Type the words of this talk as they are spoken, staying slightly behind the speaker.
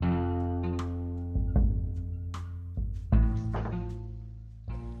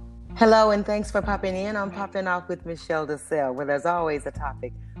Hello, and thanks for popping in. I'm popping off with Michelle DeSalle, where there's always a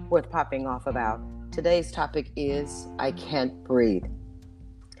topic worth popping off about. Today's topic is I Can't Breathe.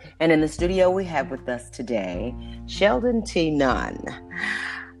 And in the studio, we have with us today Sheldon T. Nunn,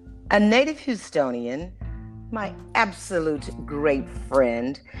 a native Houstonian, my absolute great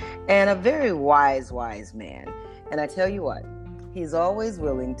friend, and a very wise man. And I tell you what, he's always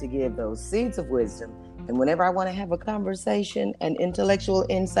willing to give those seeds of wisdom. And whenever I want to have a conversation and intellectual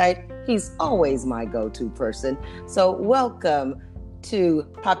insight, he's always my go-to person. So welcome to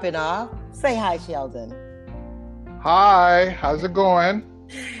Popping Off. Say hi, Sheldon. Hi, how's it going?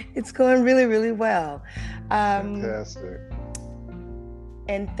 It's going really, really well. Fantastic.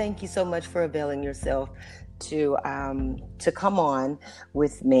 And thank you so much for availing yourself to come on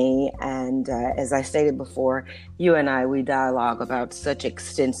with me. And as I stated before, you and I, we dialogue about such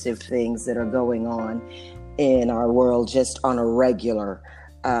extensive things that are going on in our world just on a regular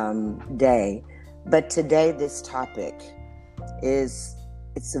day. But today, this topic it's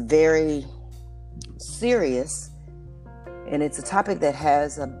a very serious, and it's a topic that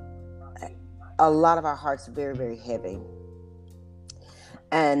has a lot of our hearts very, very heavy.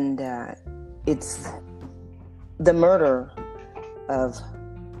 And it's the murder of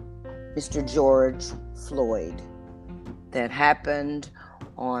Mr. George Floyd that happened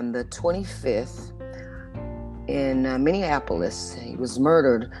on the 25th in Minneapolis. He was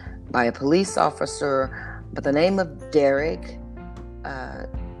murdered by a police officer by the name of Derek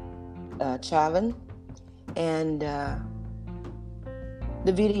Chauvin. And the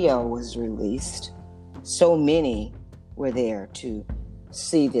video was released. So many were there to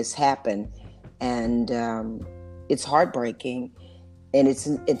see this happen. And it's heartbreaking, and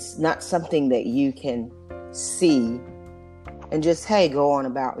it's not something that you can see and just, hey, go on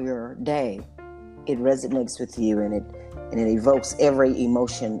about your day. It resonates with you, and it evokes every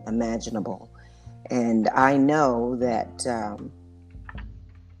emotion imaginable. And I know that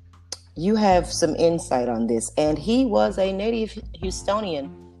you have some insight on this. And he was a native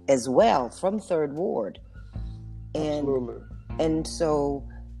Houstonian as well, from Third Ward. Absolutely. And so,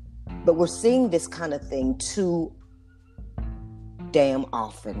 but we're seeing this kind of thing too damn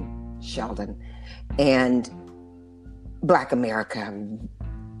often, Sheldon. And Black America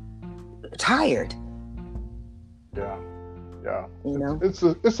tired. Yeah. You know? It's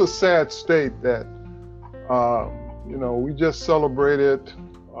a sad state that we just celebrated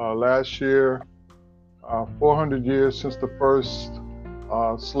last year 400 years since the first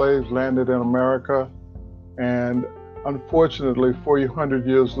slaves landed in America, and unfortunately, 400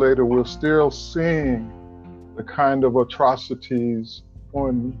 years later, we're still seeing the kind of atrocities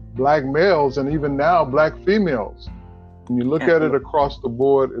on Black males and even now Black females. When you look at it across the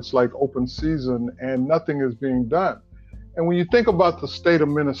board, it's like open season and nothing is being done. And when you think about the state of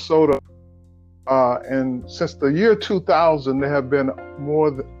Minnesota, and since the year 2000, there have been more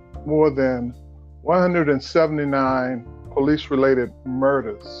than 179 police-related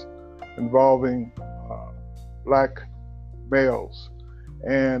murders involving Black males.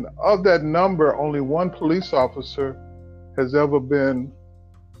 And of that number, only one police officer has ever been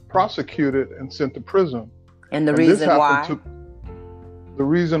prosecuted and sent to prison. And the reason why? The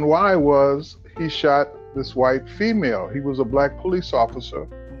reason why was he shot this white female. He was a Black police officer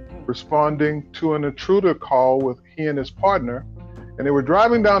responding to an intruder call with he and his partner. And they were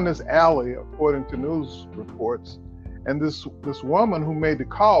driving down this alley, according to news reports. And this woman who made the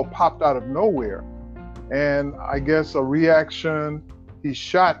call popped out of nowhere. And I guess a reaction, he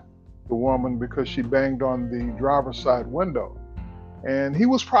shot the woman because she banged on the driver's side window. And he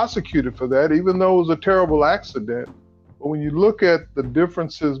was prosecuted for that, even though it was a terrible accident. But when you look at the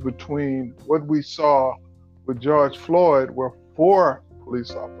differences between what we saw with George Floyd, where 4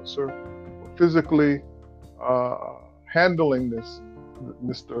 police officers were physically handling this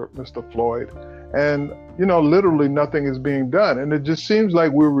Mr. Floyd, and literally nothing is being done. And it just seems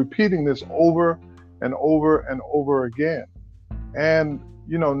like we're repeating this over and over and over again. And,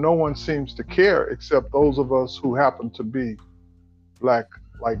 no one seems to care except those of us who happen to be Black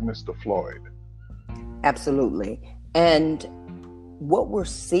like Mr. Floyd. Absolutely. And what we're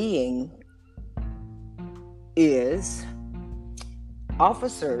seeing is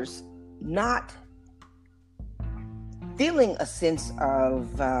officers not feeling a sense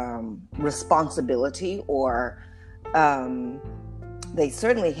of responsibility, or they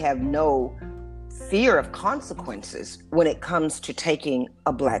certainly have no fear of consequences when it comes to taking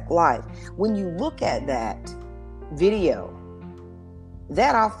a Black life. When you look at that video,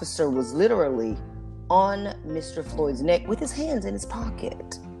 that officer was literally on Mr. Floyd's neck with his hands in his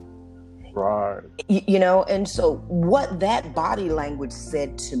pocket. Right. And so what that body language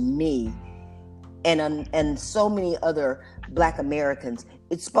said to me and so many other Black Americans,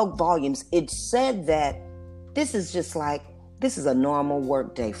 it spoke volumes. It said that this is a normal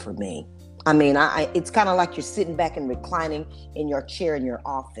work day for me. I mean, it's kind of like you're sitting back and reclining in your chair in your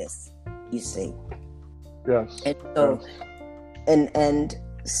office, you see. Yes. And so, yes. and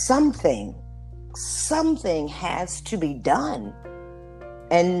something has to be done.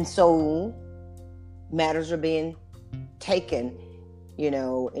 And so matters are being taken,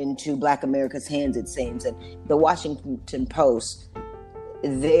 into Black America's hands, it seems. And the Washington Post,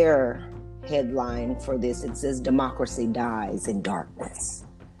 their headline for this, it says, "Democracy dies in darkness."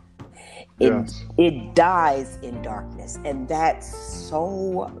 It dies in darkness. And that's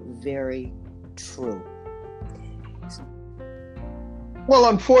so very true. Well,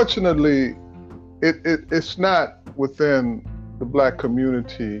 unfortunately, it's not within the Black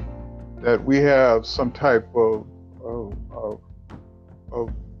community that we have some type of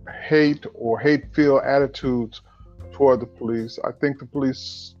hate or hate-filled attitudes toward the police. I think the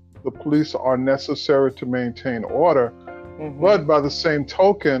police are necessary to maintain order, but by the same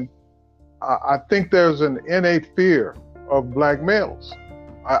token, I think there's an innate fear of Black males.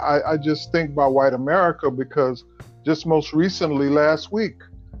 I just think by white America, because just most recently, last week,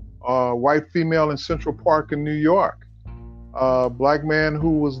 white female in Central Park in New York, Black man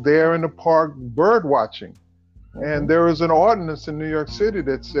who was there in the park bird watching. And there is an ordinance in New York City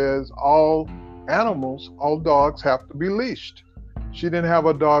that says all dogs have to be leashed. She didn't have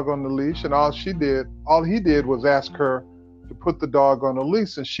a dog on the leash, and all he did was ask her to put the dog on a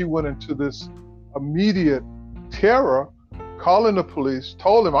leash, and she went into this immediate terror, calling the police,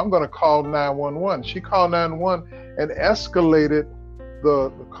 told him, "I'm going to call 911." She called 911 and escalated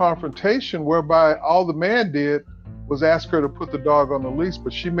the confrontation, whereby all the man did was ask her to put the dog on the leash,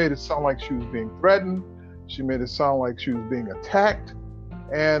 but she made it sound like she was being threatened. She made it sound like she was being attacked.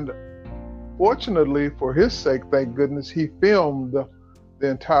 And fortunately, for his sake, thank goodness, he filmed the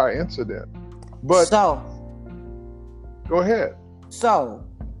entire incident. But go ahead. So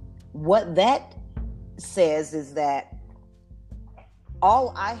what that says is that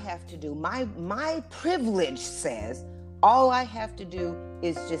all I have to do, my privilege says, all I have to do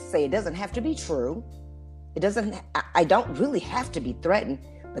is just say, it doesn't have to be true. I don't really have to be threatened,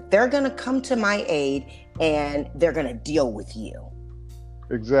 but they're going to come to my aid and they're going to deal with you.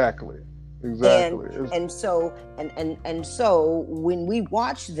 Exactly. And so when we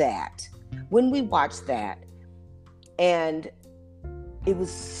watch that, and it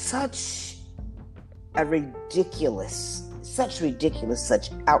was such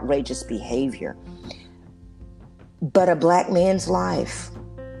outrageous behavior. But a Black man's life,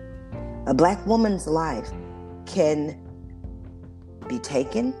 a Black woman's life can be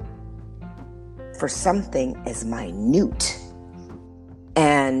taken for something as minute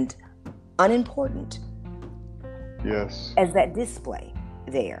and unimportant as that display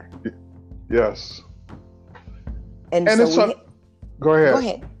there. Yes. And so go ahead. Go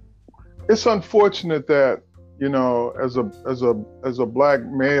ahead. It's unfortunate that, as a Black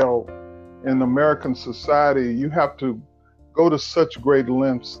male in American society, you have to go to such great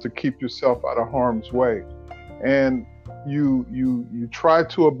lengths to keep yourself out of harm's way. And you try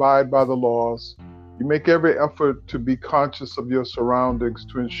to abide by the laws. You make every effort to be conscious of your surroundings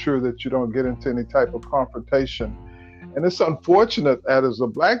to ensure that you don't get into any type of confrontation. And it's unfortunate that as a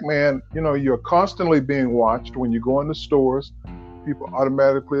Black man, you're constantly being watched. When you go in the stores, people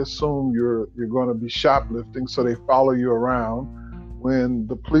automatically assume you're going to be shoplifting, so they follow you around. When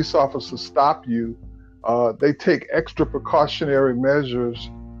the police officers stop you, they take extra precautionary measures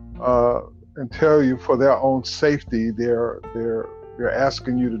and tell you for their own safety, they're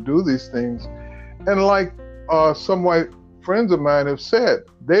asking you to do these things. And like some white friends of mine have said,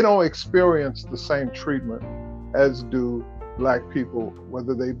 they don't experience the same treatment as do Black people,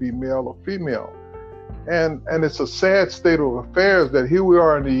 whether they be male or female. And it's a sad state of affairs that here we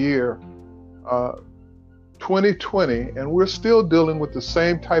are in the year 2020, and we're still dealing with the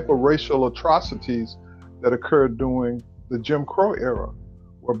same type of racial atrocities that occurred during the Jim Crow era,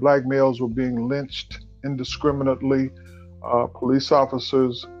 where Black males were being lynched indiscriminately. Police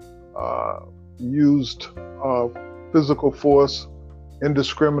officers used physical force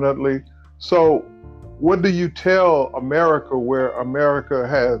indiscriminately. So what do you tell America, where America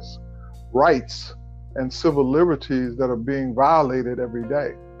has rights and civil liberties that are being violated every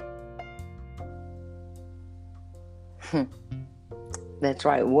day? That's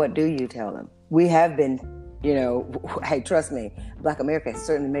right. What do you tell them? We have been, hey, trust me, Black America has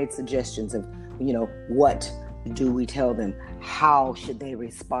certainly made suggestions of, what do we tell them? How should they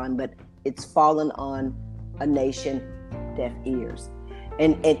respond? But it's fallen on a nation deaf ears.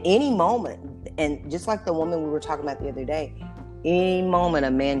 And at any moment, and just like the woman we were talking about the other day, any moment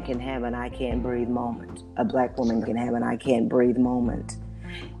a man can have an I can't breathe moment. A black woman can have an I can't breathe moment.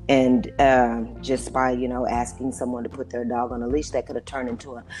 And just by, asking someone to put their dog on a leash, that could have turned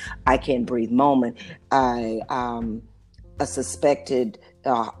into a I can't breathe moment. A suspected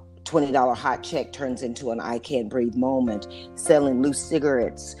 $20 hot check turns into an I can't breathe moment. Selling loose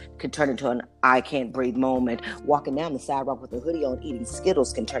cigarettes could turn into an I can't breathe moment. Walking down the sidewalk with a hoodie on eating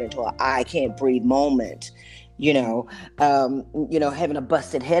Skittles can turn into an I can't breathe moment. Having a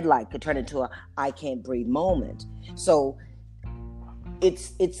busted headlight could turn into a I can't breathe moment. So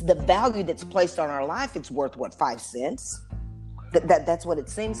it's the value that's placed on our life. It's worth what, 5 cents? That's what it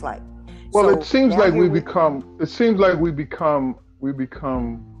seems like. Well, so it seems like we become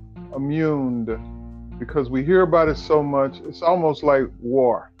immune because we hear about it so much. It's almost like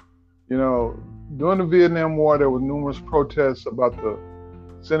war. During the Vietnam War, there were numerous protests about the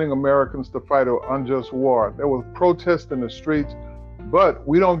sending Americans to fight an unjust war. There were protests in the streets, but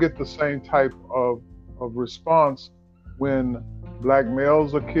we don't get the same type of response when black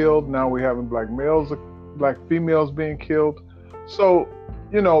males are killed. Now we're having black females being killed. So,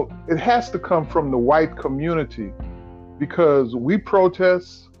 it has to come from the white community because we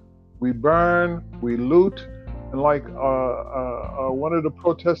protest, we burn, we loot. And like one of the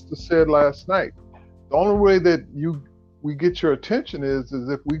protesters said last night, the only way that we get your attention is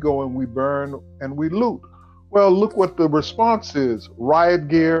if we go and we burn and we loot. Well, look what the response is. Riot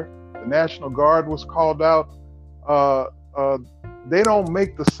gear, the National Guard was called out. They don't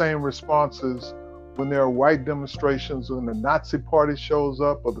make the same responses when there are white demonstrations, when the Nazi party shows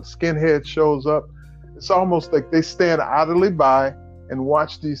up or the skinhead shows up. It's almost like they stand idly by and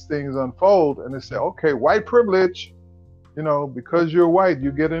watch these things unfold and they say, okay, white privilege, because you're white,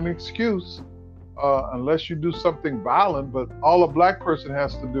 you get an excuse. Unless you do something violent, but all a black person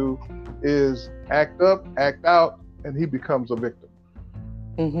has to do is act up, act out, and he becomes a victim.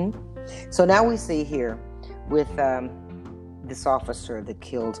 Mm-hmm. So now we see here with this officer that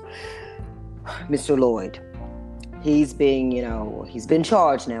killed Mr. Lloyd. He's been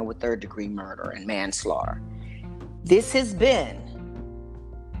charged now with 3rd-degree murder and manslaughter. This has been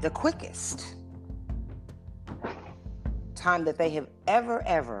the quickest time that they have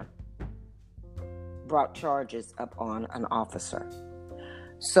ever brought charges up on an officer.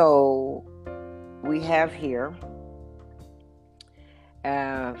 So we have here,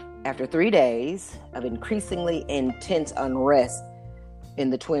 after 3 days of increasingly intense unrest in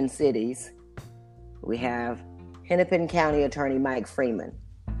the Twin Cities, we have Hennepin County Attorney Mike Freeman.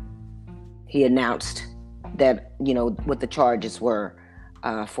 He announced that, what the charges were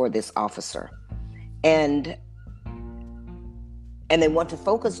for this officer. And they want to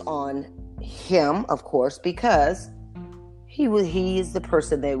focus on him, of course, because he is the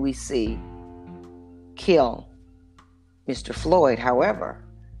person that we see kill Mr. Floyd. However,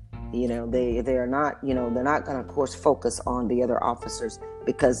 they are not, they're not going to, of course, focus on the other officers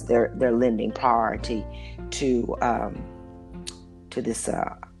because they're lending priority to this.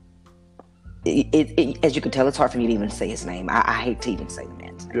 As you can tell, it's hard for me to even say his name. I hate to even say the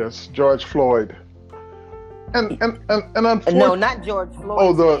man's name. Yes, George Floyd. And unfortunately, no, not George Floyd.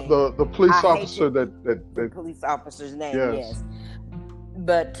 Oh, the police officer the police officer's name. Yes.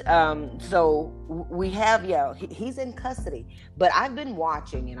 But so we have, he's in custody. But I've been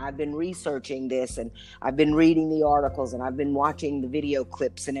watching and I've been researching this and I've been reading the articles and I've been watching the video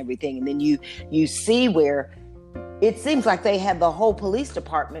clips and everything. And then you see where it seems like they had the whole police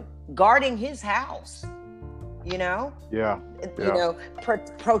department guarding his house.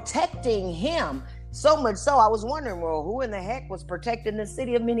 Protecting him. So much so, I was wondering, well, who in the heck was protecting the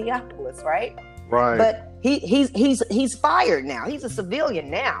city of Minneapolis, right? Right. But he's fired now. He's a civilian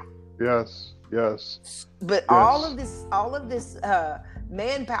now. Yes. But yes. all of this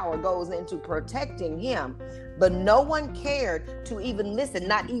manpower goes into protecting him. But no one cared to even listen.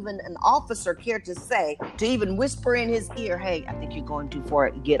 Not even an officer cared to even whisper in his ear, "Hey, I think you're going too far.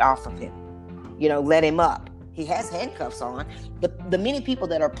 Get off of him. Let him up." He has handcuffs on. The many people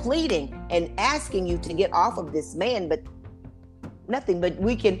that are pleading and asking you to get off of this man, but nothing. But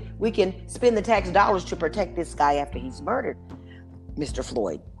we can spend the tax dollars to protect this guy after he's murdered Mr.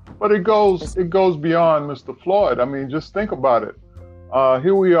 Floyd. But it goes beyond Mr. Floyd. I mean, just think about it.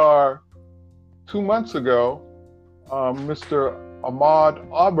 Here we are 2 months ago. Mr. Ahmaud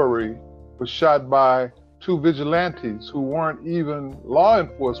Arbery was shot by 2 vigilantes who weren't even law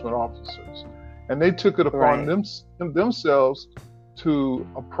enforcement officers. And they took it upon themselves to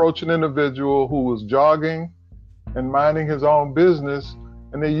approach an individual who was jogging and minding his own business.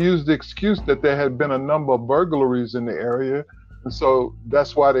 And they used the excuse that there had been a number of burglaries in the area. And so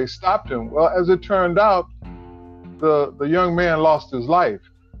that's why they stopped him. Well, as it turned out, the young man lost his life.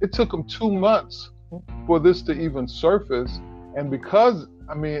 It took him 2 months for this to even surface. And because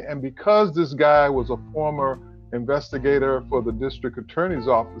this guy was a former investigator for the district attorney's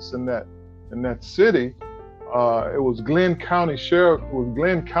office in that city, it was Glenn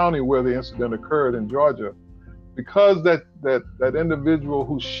County where the incident occurred in Georgia. Because that individual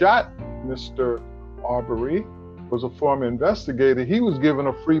who shot Mr. Arbery was a former investigator, he was given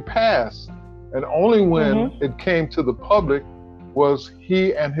a free pass. And only when it came to the public was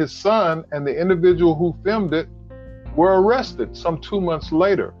he and his son and the individual who filmed it were arrested some 2 months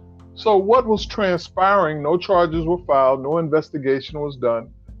later. So what was transpiring? No charges were filed, no investigation was done.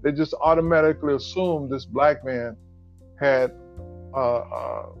 They just automatically assumed this black man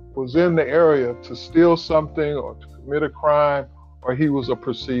was in the area to steal something or to commit a crime, or he was a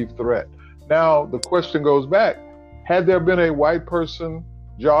perceived threat. Now the question goes back: had there been a white person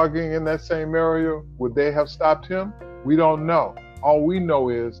jogging in that same area, would they have stopped him? We don't know. All we know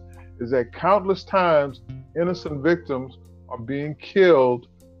is that countless times innocent victims are being killed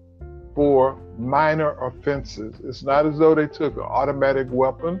for minor offenses. It's not as though they took an automatic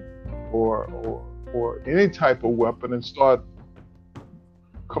weapon or any type of weapon and start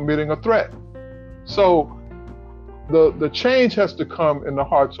committing a threat. So the change has to come in the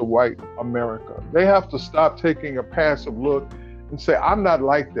hearts of white America. They have to stop taking a passive look and say, I'm not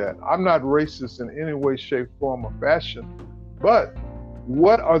like that. I'm not racist in any way, shape, form, or fashion. But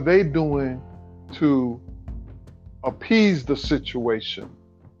what are they doing to appease the situation?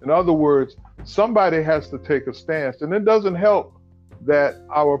 In other words, somebody has to take a stance. And it doesn't help that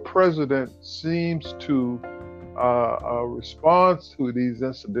our president seems to respond to these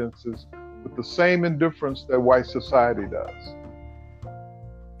incidences with the same indifference that white society does.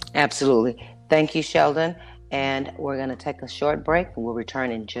 Absolutely. Thank you, Sheldon. And we're going to take a short break, and we'll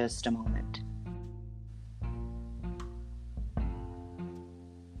return in just a moment.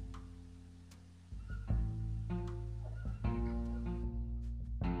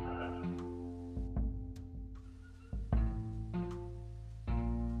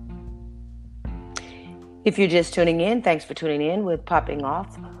 If you're just tuning in, thanks for tuning in with Popping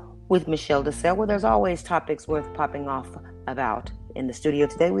Off with Michelle DeSalle, where there's always topics worth popping off about. In the studio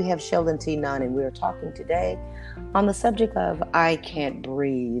today, we have Sheldon T. Nunn, and we are talking today on the subject of I Can't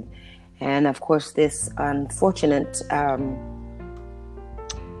Breathe. And of course, this unfortunate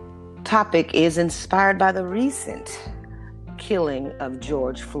topic is inspired by the recent killing of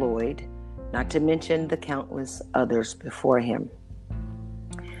George Floyd, not to mention the countless others before him.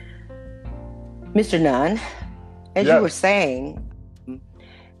 Mr. Nunn, as you were saying,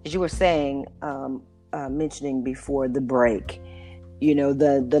 mentioning before the break, you know,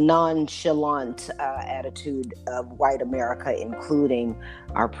 the nonchalant attitude of white America, including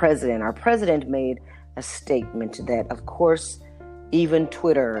our president. Our president made a statement that, of course, even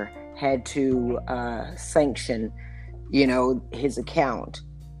Twitter had to sanction, you know, his account.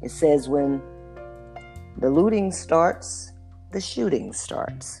 It says, when the looting starts, the shooting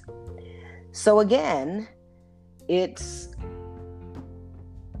starts. So again, it's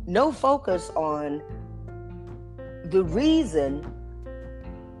no focus on the reason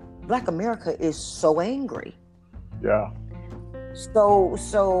Black America is so angry. Yeah.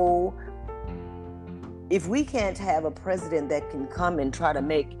 So if we can't have a president that can come and try to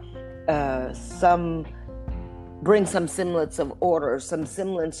make bring some semblance of order, some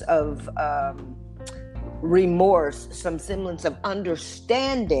semblance of remorse, some semblance of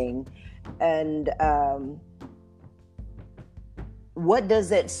understanding, and what does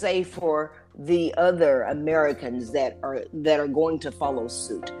that say for the other Americans that are going to follow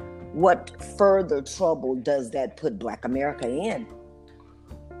suit? What further trouble does that put Black America in?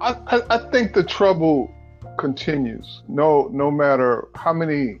 I think the trouble continues. No matter how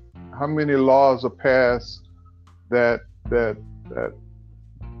many laws are passed that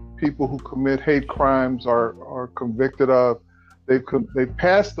people who commit hate crimes are convicted of. They've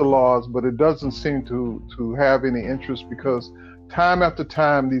passed the laws, but it doesn't seem to have any interest, because time after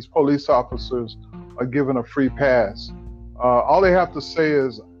time these police officers are given a free pass. All they have to say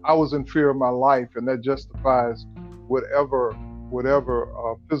is, I was in fear of my life, and that justifies whatever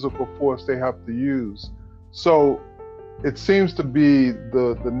physical force they have to use. So it seems to be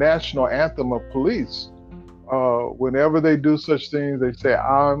the national anthem of police. Whenever they do such things, they say,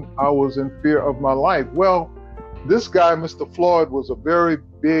 I was in fear of my life. Well, this guy, Mr. Floyd, was a very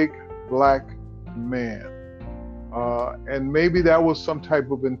big Black man. And maybe that was some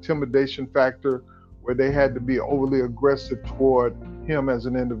type of intimidation factor where they had to be overly aggressive toward him as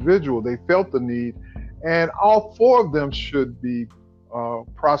an individual. They felt the need, and all 4 of them should be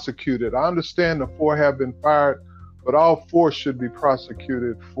prosecuted. I understand the 4 have been fired, but all 4 should be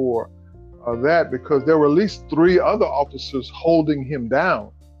prosecuted for that, because there were at least 3 other officers holding him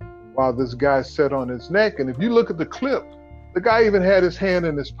down while this guy sat on his neck. And if you look at the clip, the guy even had his hand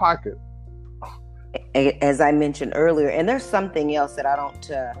in his pocket. As I mentioned earlier, and there's something else that I don't,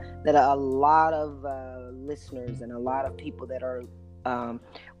 that a lot of listeners and a lot of people that are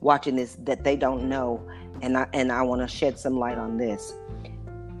watching this, that they don't know, and I want to shed some light on this.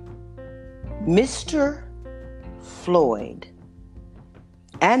 Mr. Floyd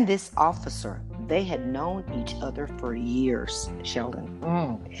and this officer, they had known each other for years, Sheldon.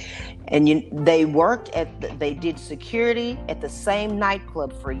 And they did security at the same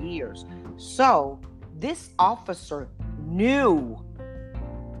nightclub for years. So this officer knew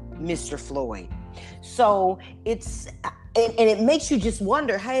Mr. Floyd. So it makes you just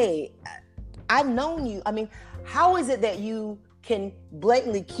wonder, hey, I've known you. I mean, how is it that you can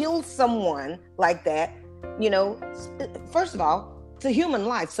blatantly kill someone like that? First of all, it's a human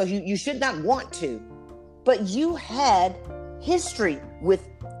life, so you should not want to. But you had history with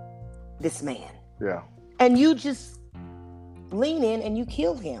this man. Yeah. And you just lean in and you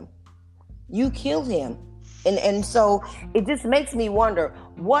kill him. You killed him. And so it just makes me wonder,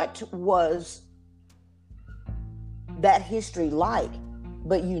 what was that history like?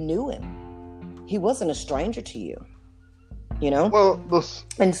 But you knew him. He wasn't a stranger to you. Well, the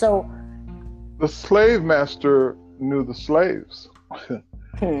slave master knew the slaves,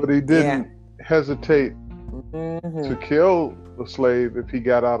 but he didn't hesitate to kill the slave if he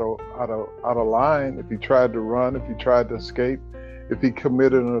got out of line, if he tried to run, if he tried to escape, if he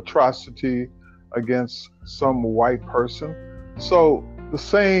committed an atrocity against some white person. So the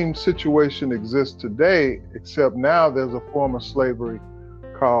same situation exists today, except now there's a form of slavery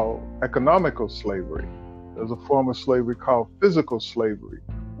called economical slavery. There's a form of slavery called physical slavery,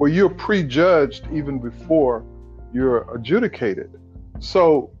 where you're prejudged even before you're adjudicated.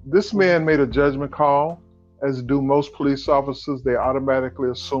 So this man made a judgment call, as do most police officers. They automatically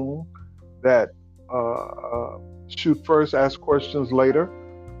assume that shoot first, ask questions later.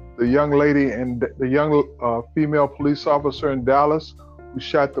 The young lady and the young female police officer in Dallas who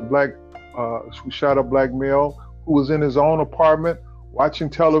shot a black male who was in his own apartment, watching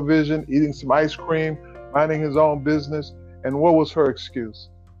television, eating some ice cream, minding his own business. And what was her excuse?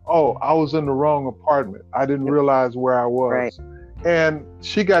 Oh, I was in the wrong apartment. I didn't realize where I was. Right. And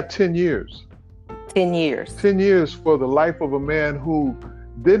she got 10 years. 10 years. 10 years for the life of a man who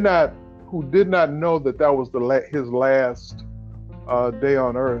did not know that was his last day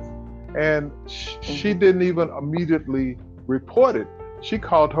on earth. And she didn't even immediately report it. She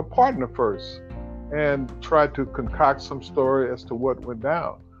called her partner first and tried to concoct some story as to what went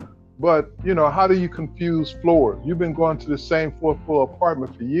down. But, how do you confuse floors? You've been going to the same 4th floor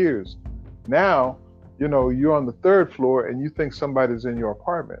apartment for years. Now, you're on the 3rd floor and you think somebody's in your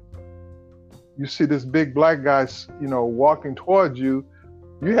apartment. You see this big black guy, walking towards you.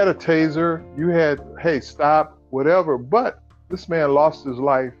 You had a taser, you had, hey, stop, whatever. But this man lost his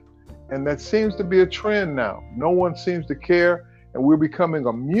life. And that seems to be a trend now. No one seems to care, and we're becoming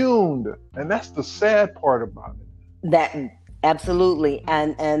immune. And that's the sad part about it. That absolutely.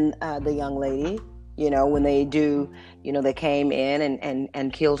 And the young lady, when they do, they came in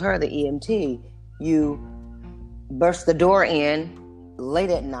and killed her, the EMT. You burst the door in late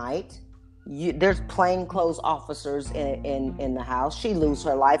at night. There's plainclothes officers in the house. She loses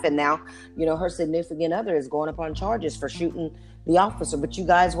her life, and now her significant other is going up on charges for shooting the officer. But you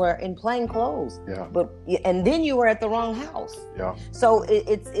guys were in plain clothes. Yeah. And then you were at the wrong house. Yeah. So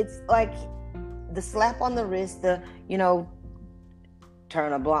it's like the slap on the wrist, the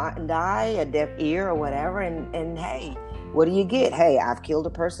turn a blind eye, a deaf ear, or whatever, and hey, what do you get? Hey, I've killed a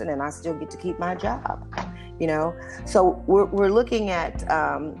person, and I still get to keep my job. So we're looking at.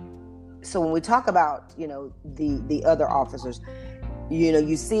 So when we talk about, the other officers,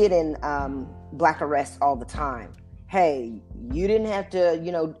 you see it in black arrests all the time. Hey, you didn't have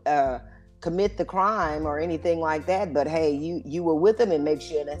to, commit the crime or anything like that, but hey, you were with them, and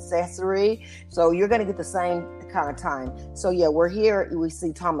makes you an accessory. So you're going to get the same kind of time. So yeah, we're here. We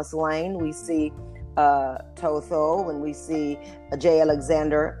see Thomas Lane. We see Totho, and we see J.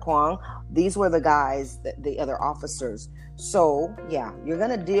 Alexander Kwong. These were the guys, the other officers. So yeah, you're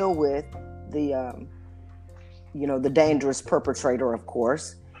going to deal with the dangerous perpetrator, of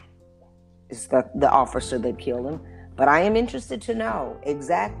course. It's the officer that killed him. But I am interested to know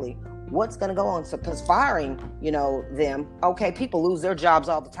exactly what's going to go on? So, because firing, them, okay, people lose their jobs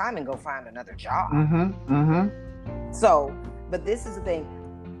all the time and go find another job. So, but this is the thing.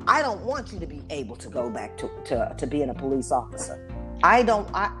 I don't want you to be able to go back to being a police officer. I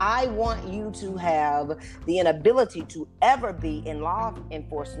want you to have the inability to ever be in law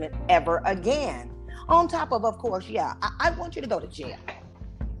enforcement ever again. On top of course, I want you to go to jail.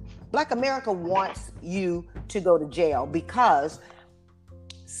 Black America wants you to go to jail because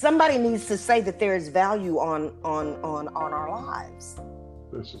somebody needs to say that there is value on our lives.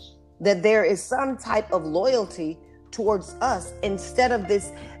 That there is some type of loyalty towards us instead of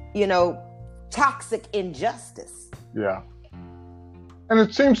this, toxic injustice. Yeah. And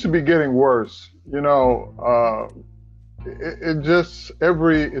it seems to be getting worse. It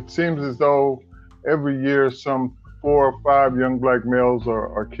seems as though every year some 4 or 5 young black males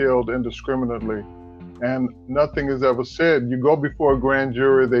are killed indiscriminately, and nothing is ever said. You go before a grand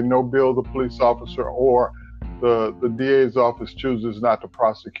jury, they no bill the police officer, or the DA's office chooses not to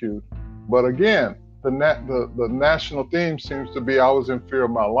prosecute. But again, the national theme seems to be, I was in fear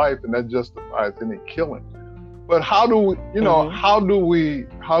of my life, and that justifies any killing. But how do we,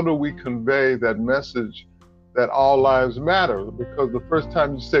 how do we convey that message that all lives matter? Because the first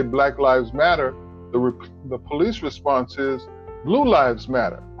time you say Black Lives Matter, the police response is Blue Lives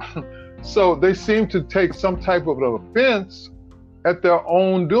Matter. So they seem to take some type of an offense at their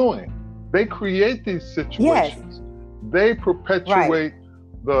own doing. They create these situations. Yes. They perpetuate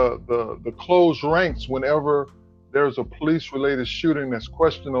the closed ranks whenever there's a police-related shooting that's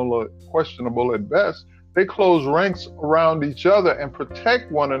questionable at best. They close ranks around each other and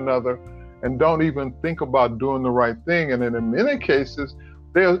protect one another and don't even think about doing the right thing. And then in many cases,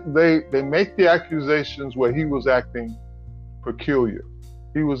 they make the accusations where he was acting peculiar.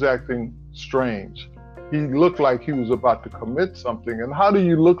 He was acting strange. He looked like he was about to commit something. And how do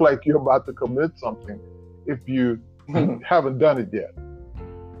you look like you're about to commit something if you haven't done it yet?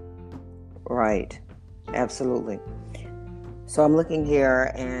 Right. Absolutely. So I'm looking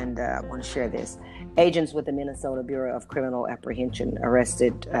here and I want to share this. Agents with the Minnesota Bureau of Criminal Apprehension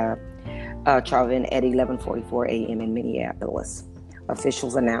arrested Chauvin at 11:44 a.m. in Minneapolis.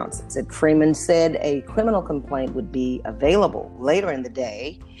 Officials announced that Freeman said a criminal complaint would be available later in the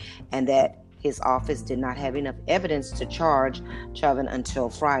day and that his office did not have enough evidence to charge Chauvin until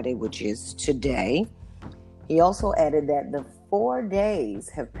Friday, which is today. He also added that the 4 days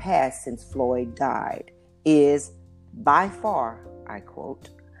have passed since Floyd died is by far, I quote,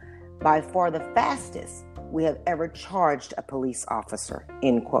 by far the fastest we have ever charged a police officer,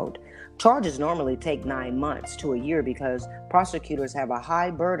 end quote. Charges normally take 9 months to a year because prosecutors have a high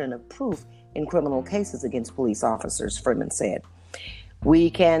burden of proof in criminal cases against police officers, Freeman said.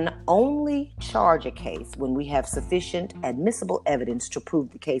 We can only charge a case when we have sufficient admissible evidence to prove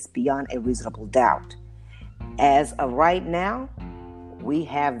the case beyond a reasonable doubt. As of right now, we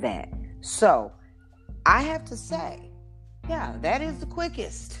have that. So I have to say, that is the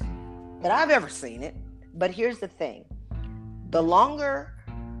quickest that I've ever seen it. But here's the thing. The longer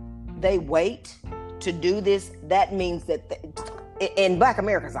they wait to do this, that means that in Black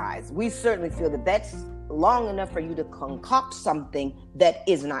America's eyes, we certainly feel that that's long enough for you to concoct something that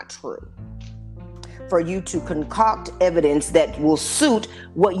is not true. For you to concoct evidence that will suit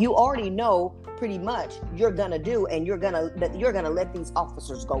what you already know pretty much you're gonna do, and you're gonna let these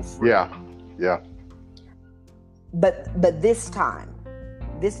officers go free. Yeah. But this time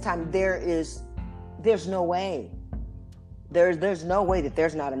there's no way. There's no way that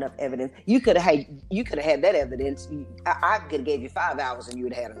there's not enough evidence. You could have had that evidence. I could have gave you 5 hours and you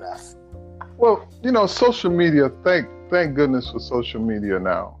would have had enough. Well, social media, thank goodness for social media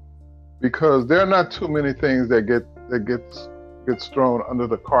now, because there are not too many things that gets thrown under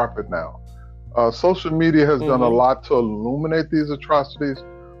the carpet now. Social media has done a lot to illuminate these atrocities,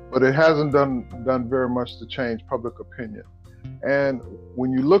 but it hasn't done very much to change public opinion. And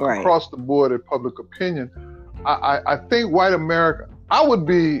when you look across the board at public opinion, I think white America, I would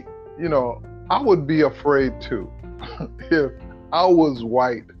be afraid too if I was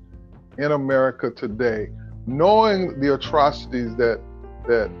white in America today, knowing the atrocities that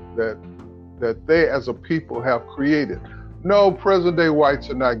they as a people have created. No, present day whites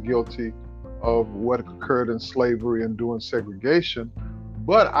are not guilty of what occurred in slavery and doing segregation,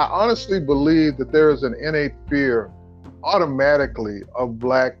 but I honestly believe that there is an innate fear automatically of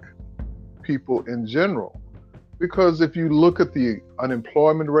Black people in general. Because if you look at the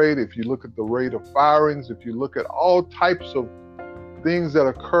unemployment rate, if you look at the rate of firings, if you look at all types of things that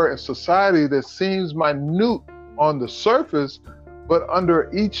occur in society that seems minute on the surface, but under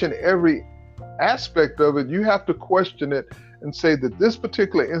each and every aspect of it, you have to question it and say that this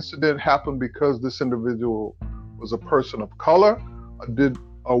particular incident happened because this individual was a person of color,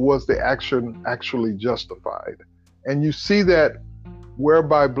 or was the action actually justified? And you see that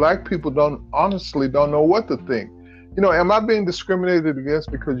whereby black people honestly don't know what to think. Am I being discriminated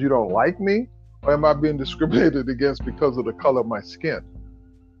against because you don't like me? Or am I being discriminated against because of the color of my skin?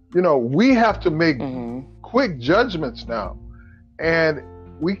 We have to make quick judgments now. And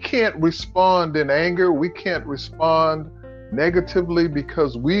we can't respond in anger. We can't respond negatively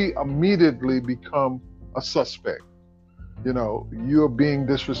because we immediately become a suspect. You're being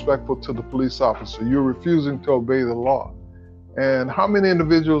disrespectful to the police officer. You're refusing to obey the law. And how many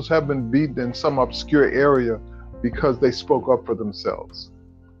individuals have been beaten in some obscure area because they spoke up for themselves?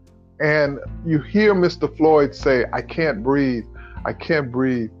 And you hear Mr. Floyd say, "I can't breathe, I can't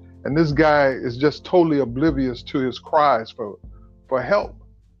breathe." And this guy is just totally oblivious to his cries for help.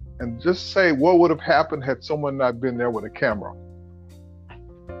 And just say, what would have happened had someone not been there with a camera?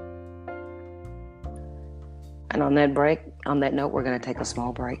 And on that note, we're going to take a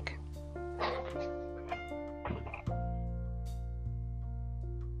small break.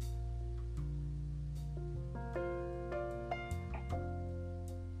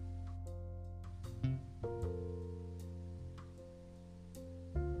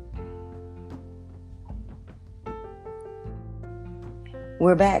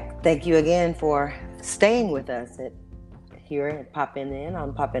 We're back. Thank you again for staying with us here at Popping In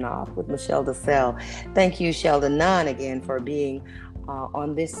on Popping Off with Michelle DeSalle. Thank you, Sheldon Nunn, again for being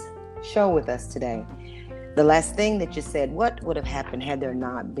on this show with us today. The last thing that you said, what would have happened had there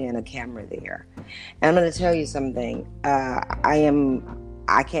not been a camera there? And I'm going to tell you something.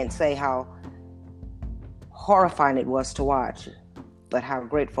 I can't say how horrifying it was to watch, but how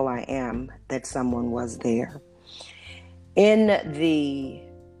grateful I am that someone was there. In the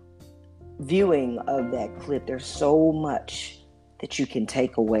viewing of that clip, there's so much that you can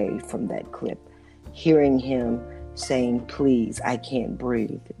take away from that clip. Hearing him saying, "Please, I can't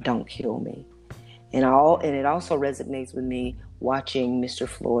breathe. Don't kill me." And it also resonates with me watching Mr.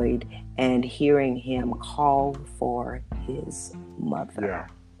 Floyd and hearing him call for his mother.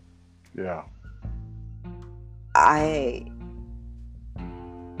 Yeah.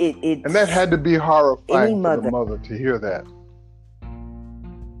 And that had to be horrifying for the mother to hear that.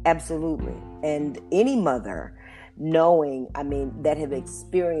 Absolutely. And any mother knowing, that have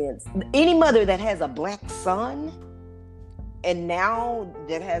experienced, any mother that has a black son and now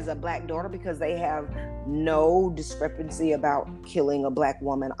that has a black daughter, because they have no discrepancy about killing a black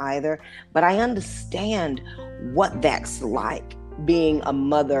woman either. But I understand what that's like, being a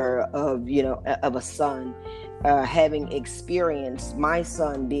mother of a son, having experienced my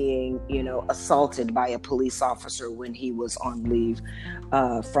son being, assaulted by a police officer when he was on leave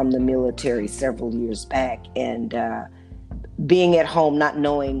from the military several years back, and being at home not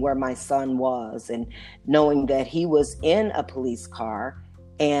knowing where my son was, and knowing that he was in a police car,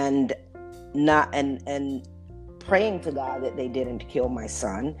 and praying to God that they didn't kill my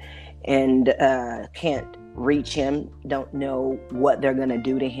son, and can't reach him, don't know what they're going to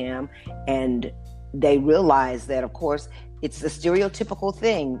do to him. And they realize that, of course, it's the stereotypical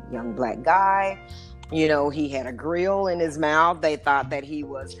thing. Young black guy, he had a grill in his mouth. They thought that he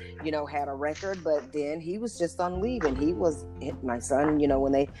was, had a record, but then he was just on leave. And my son,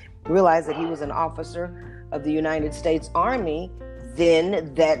 when they realized that he was an officer of the United States Army,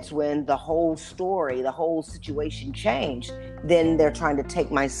 then that's when the whole story, the whole situation changed. Then they're trying to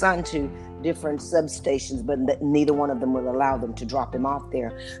take my son to different substations, but neither one of them will allow them to drop him off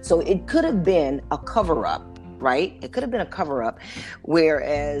there. So it could have been a cover-up, right? It could have been a cover-up,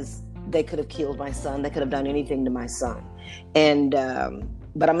 whereas they could have killed my son. They could have done anything to my son. And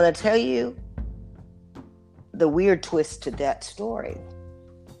but I'm going to tell you the weird twist to that story.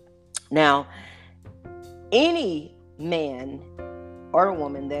 Now, any man or a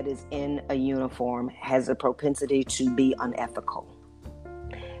woman that is in a uniform has a propensity to be unethical.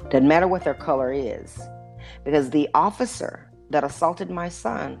 Doesn't matter what their color is. Because the officer that assaulted my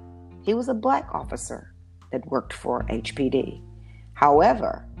son, he was a black officer that worked for HPD.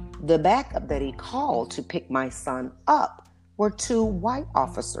 However, the backup that he called to pick my son up were two white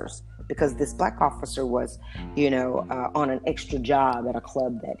officers, because this black officer was, on an extra job at a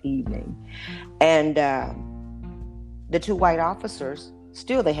club that evening. And the two white officers,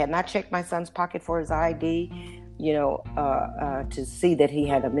 still, they had not checked my son's pocket for his ID, to see that he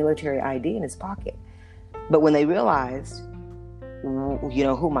had a military ID in his pocket. But when they realized,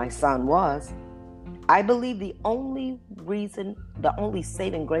 who my son was, I believe the only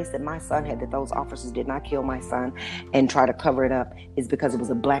saving grace that my son had, that those officers did not kill my son and try to cover it up, is because it was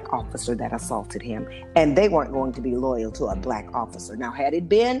a black officer that assaulted him. And they weren't going to be loyal to a black officer. Now, had it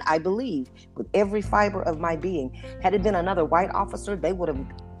been, I believe, with every fiber of my being, had it been another white officer, they would have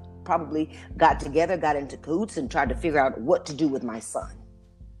probably got together, got into cahoots, and tried to figure out what to do with my son.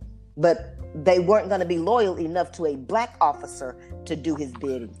 But they weren't going to be loyal enough to a black officer to do his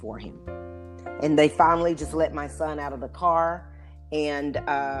bidding for him. And they finally just let my son out of the car, and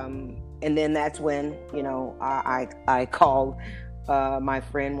then that's when, you know, I called my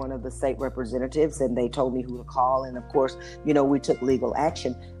friend, one of the state representatives, and they told me who to call, and of course, you know, we took legal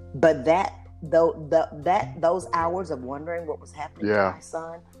action. But those hours of wondering what was happening to my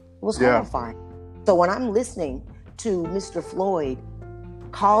son was horrifying. So when I'm listening to Mr. Floyd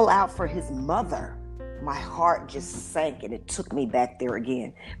call out for his mother, my heart just sank, and it took me back there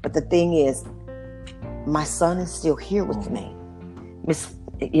again. But the thing is, my son is still here with me.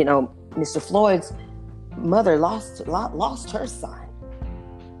 Mr. Floyd's mother lost her son.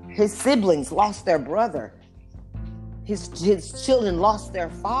 His siblings lost their brother. His children lost their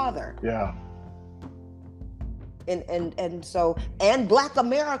father. Yeah. And Black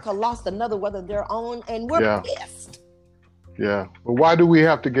America lost another one of their own, and we're pissed. Yeah. But why do we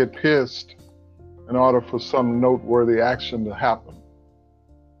have to get pissed in order for some noteworthy action to happen?